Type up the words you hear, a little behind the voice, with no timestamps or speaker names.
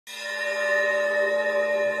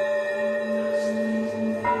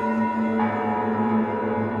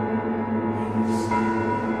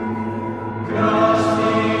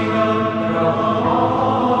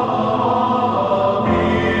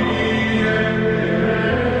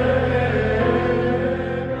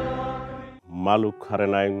Maluk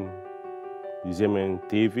Haranain Zemen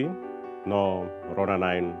TV no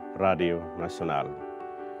Ronanain Radio Nasional.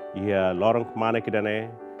 Ia lorong mana kidane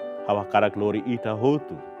hawa karak lori ita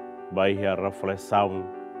hotu bai ia reflexão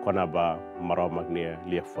konaba maromagnia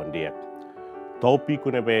lia fondiak. Topi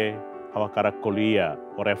kunebe hawa karak kolia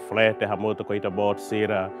o reflete hamoto ko ita bot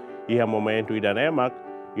sira ia momento idanemak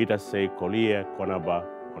ita sei kolia konaba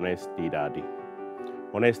honestidade.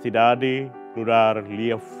 Honestidade nudar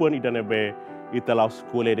lia fon idanebe ita la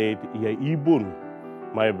skole de ia ibun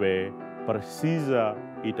mai be precisa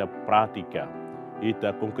ita prática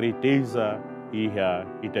ita concretiza ia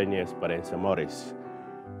ita nya experiência moris.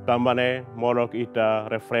 Tambane monok ita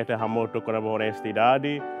reflete hamoto konaba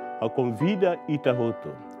honestidade a convida ita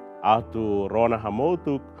hotu atu rona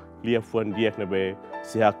hamotu lia fon diak nebe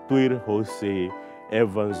si aktuir hosi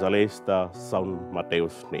evangelista São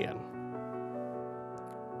Mateus nian.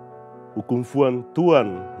 O confuan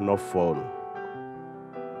tuan no fono.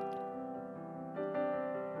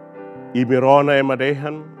 Imirona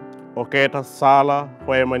emadehan o keta sala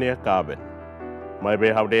ho emania kaben. Mai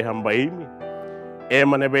be haudehan baimi.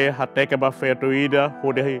 Emanebe hateke ba fetuida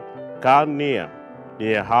hode kania.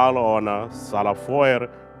 Nia halo ona sala foer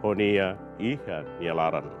honia iha nia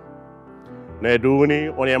laran.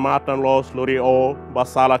 Neduni onia matan los lori o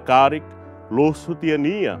basala karik losu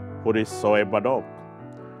tiania hode soe badok.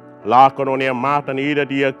 Lakon onia matan ida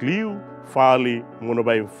dia kliu fali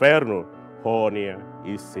munuba inferno honia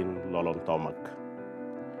isin lolontomak.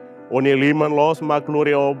 Onia liman los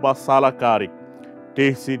makluri o basala karik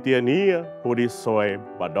tesi tiania hodi soe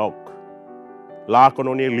badok. Lakon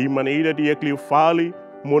onia liman ida dia kliu fali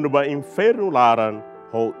munuba inferno laran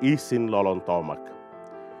ho isin lolontomak.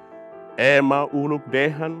 Ema uluk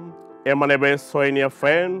dehan ema nebe soe nia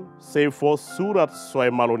fen se fo surat soe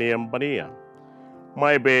malunia bania.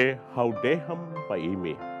 Mai be hau deham pa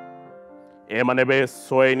imi. Ema nebe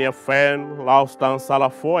soe nia fen laustan sala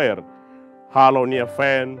foer, halo nia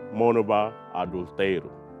fen monuba adulteiro.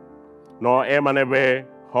 No ema nebe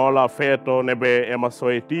hola feto nebe ema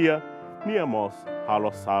soe tia, nia mos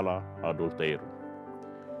halo sala adulteiro.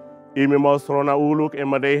 Imi mos rona uluk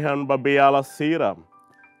ema dehan babeala sira,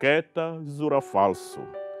 keta zura falso.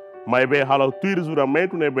 Mai be halo tuir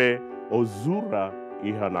zuramento nebe o zura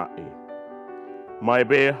ihanai. Mai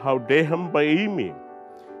be hau deham ba imi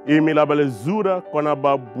labele zura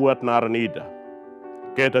konaba buat naranida.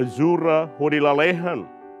 Keta zura hodi lalehan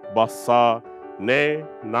basa ne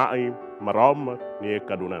nai maromat nie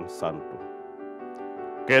kadunan santo.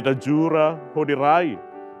 Keta zura hodi rai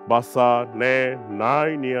basa ne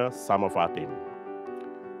nai nia samafatin.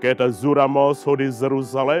 Keta zura mos hodi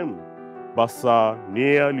Jerusalem basa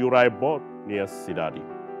nia liurai bot nia sidadi.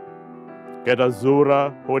 Keta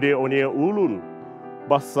zura hodi onia ulun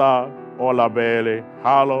basa ola bele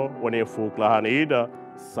halo wane fuklahan ida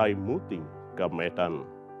sai muting kametan.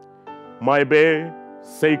 Mai be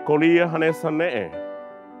sei kolia hanesa nee,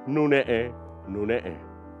 nunee, nunee,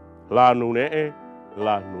 la nunee,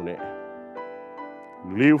 la nunee.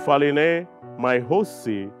 Liu faline mai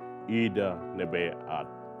hosi ida nebe ad.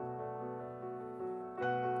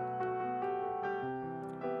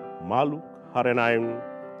 Maluk harenaim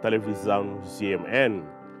televisão CMN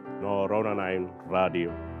no Ronanain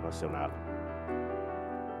Radio Nasional.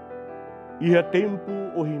 Ia tempo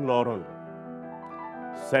o hinloron.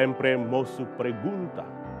 Sempre moço pergunta.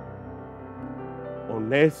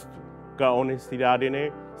 Honesto, que a honestidade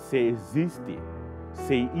ne se existe,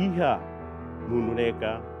 se iha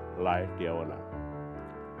mununeka lai tiaona.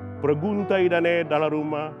 Pergunta idane dalam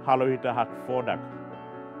rumah haloita hak fodak.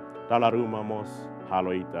 Dalam rumah mos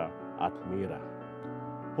haloita admira.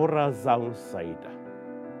 Por razão saída.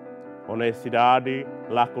 Honestidade,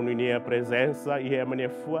 lá com minha presença e a minha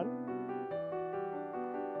fuan.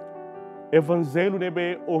 Evangelho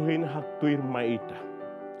nebe ohin haktuir maita.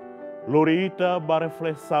 Lorita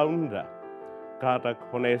bareflexaunda. Kata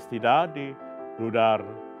honestidade, nudar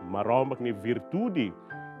maromak ni virtude.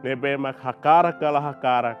 Nebe mak hakara kala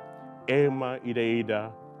hakara. Ema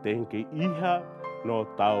ida tenke iha no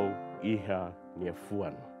tau iha nia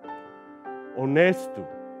fuan. Honesto,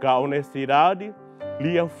 ka honestidade,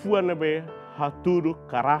 lia fuanabe haturu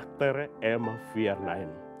karakter ema fiernain.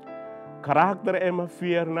 Karakter ema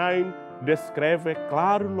fiernain descreve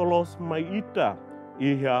claro lolos maita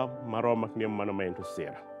iha maromak ni manamento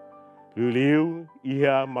sera. Liu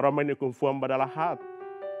iha maromak ni confuam badala hat.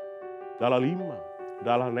 Dala lima,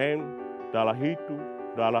 dala nem, dala hitu,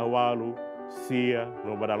 dala walu, sia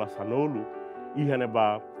no badala sanolu, iha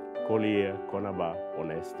neba kolia konaba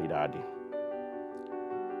honestidade.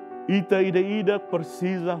 Ita ida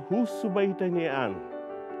precisa husu baita niaan.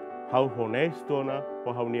 Hau honesto na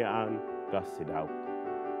o hau niaan kasidau.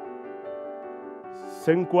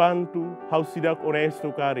 Senquanto hau sidak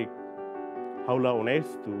honesto karik, haula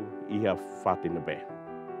honesto ia fati nebe.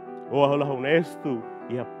 O haula honesto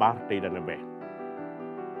ia parte da nebe.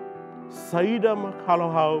 Saída mak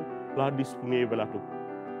hau la disponível atu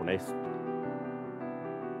honesto.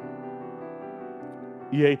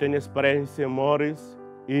 Ia tem experiência mores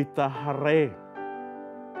ita hare.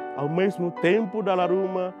 Ao mesmo tempo da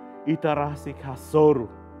ruma ita rasik hasoro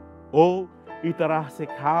ou ita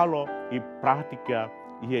rasik halo e prática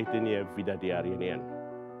ia tem vida diária nian.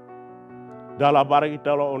 Dalam barang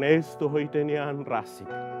ita lo honesto ho itenian rasik.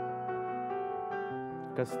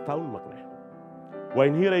 Kastaun makna.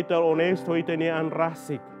 Wain hira ita honesto itenian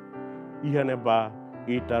rasik. Ia neba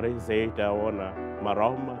ita rezeita ona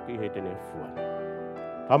maroma ki itenia fuan.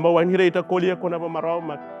 Hamba wain hira ita kolia kona ba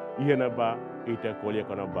maroma ia neba ita kolia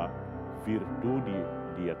kona ba virtude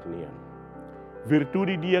diaknian.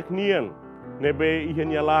 Virtude diaknian nebe ia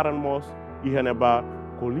nyalaran mos ia neba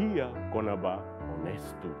kolia kona ba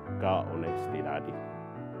honesto ka honestidade.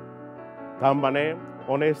 Tambane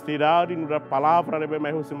honestidade no da palavra nebe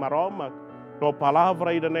mehusi maroma. No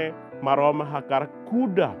palavra idane maroma hakar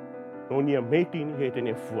kuda no nia metin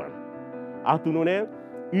hetene fuan. Atu nune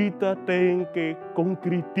ita tem que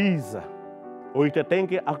concretiza ou ita tem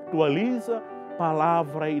que actualiza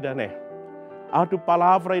palavra idane. Atu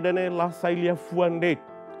palavra idane la sai lia fuan dek.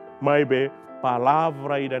 Mai be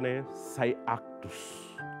palavra idane sai actus.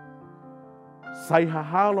 Sai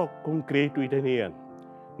hahalo concreto itanian.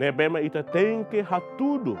 Nebema ita tem que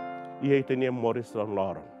hatudo ia itania moris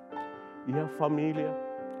lorong. Ia família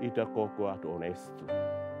ita koko atu honesto.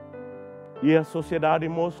 Ia sociedade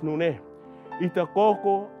mos nune ita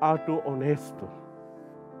koko atu honesto.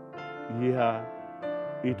 Ia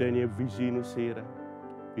itania vizinho sera,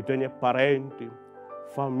 itania parente,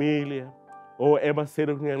 família ou eba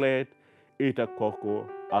ser ngelet ita koko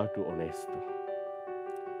atu honesto.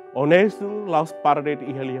 Honesto laus pardet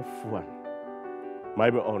ihalia fuan.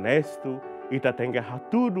 Mas honesto ita tenga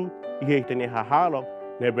hatudo ia itania hahalo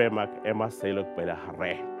nebemak ema seluk pela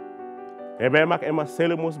hare. Nebemak ema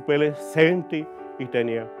selumus pela senti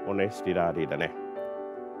itania honestidade dane.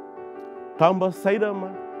 Tamba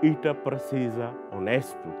saidama ita precisa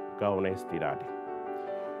honesto ka honestidade.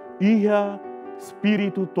 Ia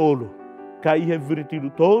espírito tolo, ka ia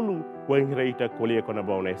virtude tolo, wen ita colher com a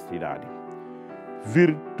honestidade.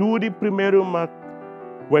 Virtude primeiro mak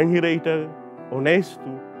wen ita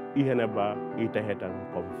honesto ia neba ita hetan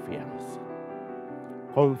confiança.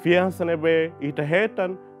 Confiança nebe ita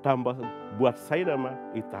hetan tambah buat saidama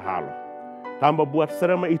ita halo. Tambah buat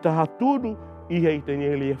serama ita hatudu ia ita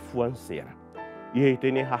nyelia fuan sera. Ia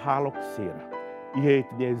ita nye hahalok sera. Ia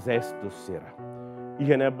ita nye zesto sera.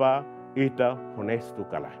 Ia neba ita honesto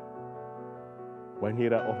kala. Wan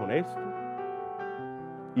hira o honesto.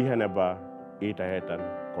 Ia neba ita hetan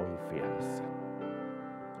confiança.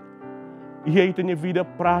 Ia ita nye vida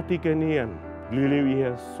prática nian. Liliu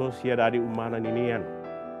ia sociedade humana nian.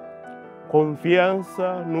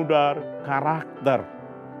 Confiança no dar karakter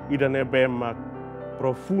ida nebemak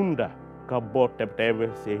profunda ka bot tebe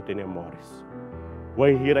se itene moris.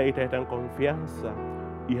 Wai hira ita tan confiança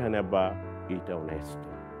iha neba ita honesto.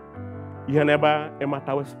 Iha neba ema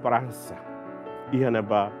tau esperança. Iha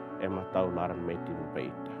neba ema tau laran metin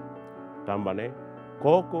peita. Tambane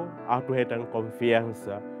koko atu hetan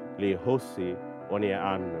confiança le hosi onia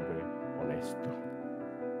an nebe honesto.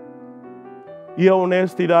 Ia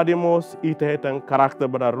honestidade mos ita hetan karakter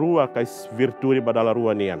pada rua kais virtude pada la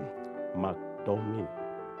rua nian. Mak domin.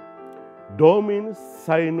 Domin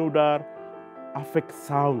sai nudar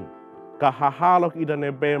afeksaun. Kahahalok ida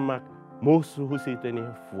nebemak musuh husi teni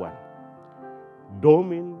fuan.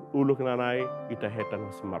 Domin uluk nanai ita hetan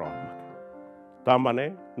semaromak.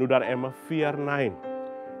 Tambane nudar ema fiar nain.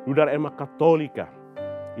 Nudar ema katolika.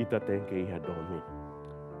 Ita tenke iha domin.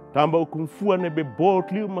 Tamba ukum fuan nebe bot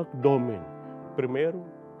liu mak domin. Primeiro,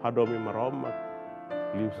 hadomi maromak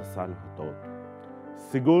liu sasan todo.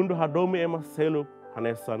 Segundo, hadomi ema selu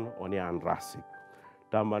hanesan onian rasik.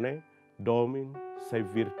 Tambane, domin sai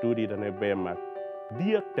virtude da nebemak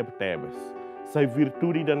diak tebes. Sai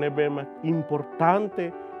virtude da nebemak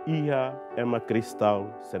importante ia ema cristão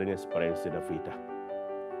serem experiência da vida.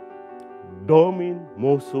 Domin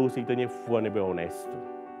moço se tenha fuane be honesto.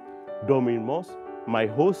 Domin mos mai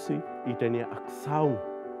hosi itania aksau.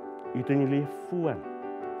 Itani li fuan,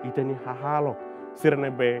 itani hahalok,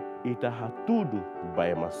 sirnebe ita hatudu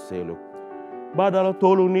bai maselu. Badala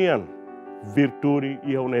tolunian, virtude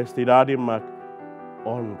e honestidade mak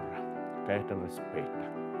honra, kaitan respeita.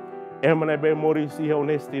 Emanebe moris e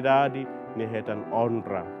honestidade, ne hetan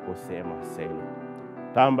honra você maselu.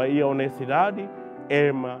 Tamba ia honestidade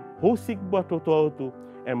ema husik batototu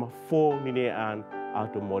ema fo ninean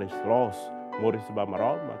atu moris los, moris ba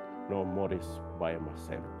maromak, no moris ba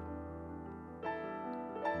emasel.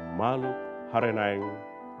 Malu harenaing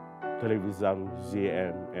televisão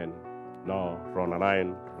GMN no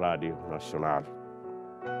Ronanain Radio Nacional.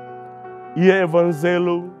 Ia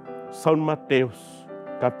Evangelho São Mateus,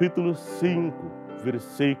 capítulo 5,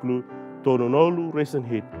 versículo tononolu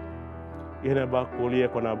resenhito. Ia ba kuliah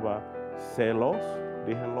konaba se los,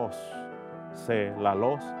 dehan los. Se la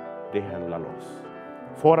los, dehan la los.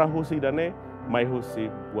 Fora husi dane, mai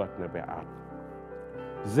husi buat nebeat.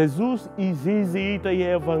 Jesus izizi ita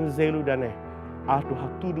ia Evangelho dane, atu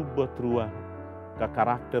hatudu betrua ka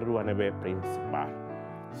karakter rua nebe principal.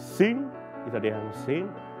 Sim, ita dehan sim,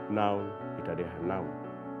 não, ita dehan não.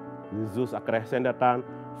 Jesus acrescentan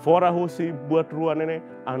fora husi buat rua nene,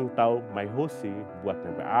 antau mai husi buat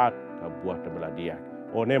nebeat, ka buat nebeladia.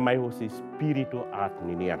 One mai husi spiritu at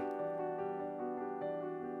ninian.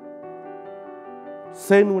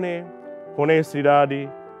 Senune honestidade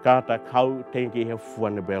kata kau tem que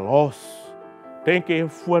refuan belos, tem que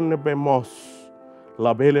refuan bemos,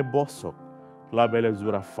 labele bosso, labele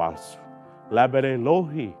zura falso, labele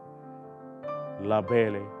lohi,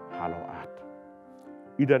 labele haloat.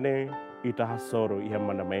 Idane ita hasoro iha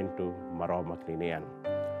mandamento maromak ninian.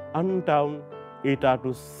 Antau ita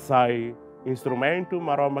tu sai instrumento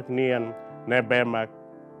maromak nian nebemak.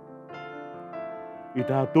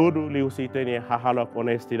 Ita tudo liu sitene hahalok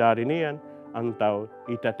honestidade nian, antau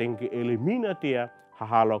ita tem que elimina tia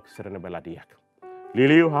hahalok serene beladiak.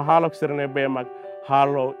 Liliu hahalok serene bemak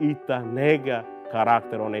halo ita nega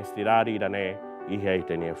karakter honestidade idane iha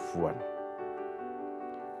itene fuan.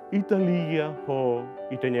 Ita lia ho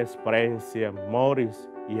itene experiência moris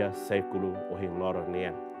ia século ohin loro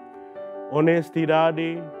nian.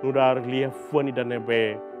 Honestidade nudar lia fuan idane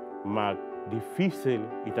be mag difícil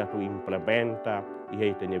ita tu implementa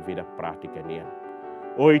ia itene vida prática nian.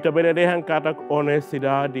 O ita benedehan kata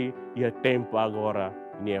honestidade ia tempo agora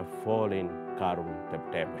nia folen karum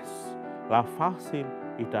tebes. La fácil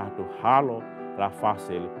ita tu halo, la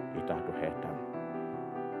fácil ita tu hetan.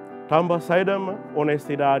 Tambah saidama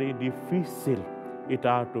honestidade difícil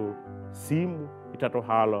ita tu simu, ita tu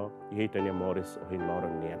halo, ia itene moris ohin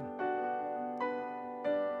loron nian.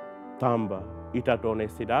 Tambah ita tu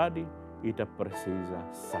honestidade, ita precisa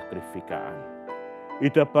sacrificar.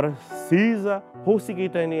 Ita precisa husik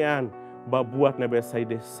ita nian, ba buat nebe sai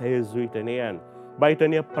desejo ita nian, ba ita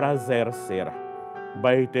nia prazer sera,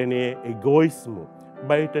 ba ita nia egoismo,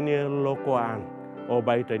 ba ita nia lokoan, o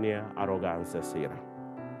ba ita nia arrogância sera.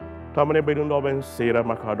 Tamane bedun doben sera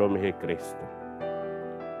makadom he Cristo.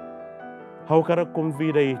 Hau kara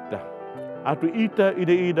convida ita, atu ita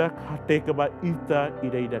ida hateka ba ita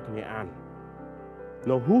ida knian.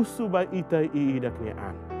 No husu ba ita ida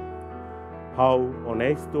knian. Hau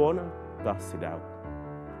honesto ona ta sidak.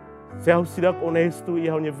 Se hau sidak honesto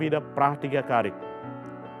ia hau vida prática karik.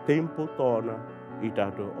 Tempo tona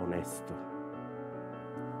ita tu honesto.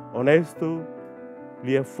 Honesto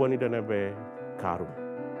lia fuani danabe karum.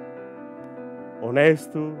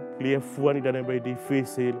 Honesto lia fuani danabe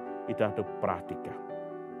difícil ita tu prática.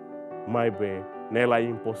 Mai be nela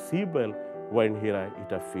impossível wen hira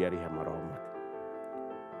ita fiari hamaromak.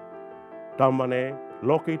 Tamane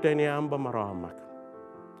loki tene amba maromak.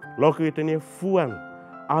 Loki tene fuan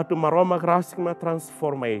atu maromak rasima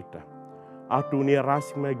transforma ita. Atu ni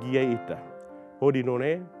rasima gia ita. Hodi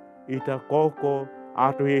none ita koko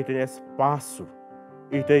atu itene espaço.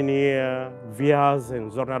 Ita ni viagem,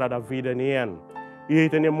 jornada da vida nian.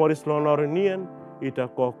 Ita ni moris lonor nian, ita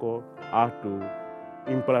koko atu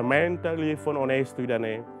implementa lifon honesto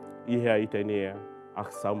idane. Iha ita ni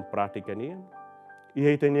ação prática nian.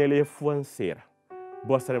 Iha ita ni lifuan sera.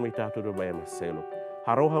 Boa ita tudo bem selo.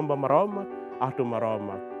 Haroham ba maroma, atu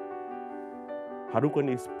maroma. Harukan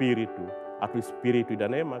espírito, atu espírito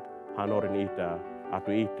idanemak, hanorin ita,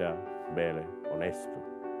 atu ita bele honesto.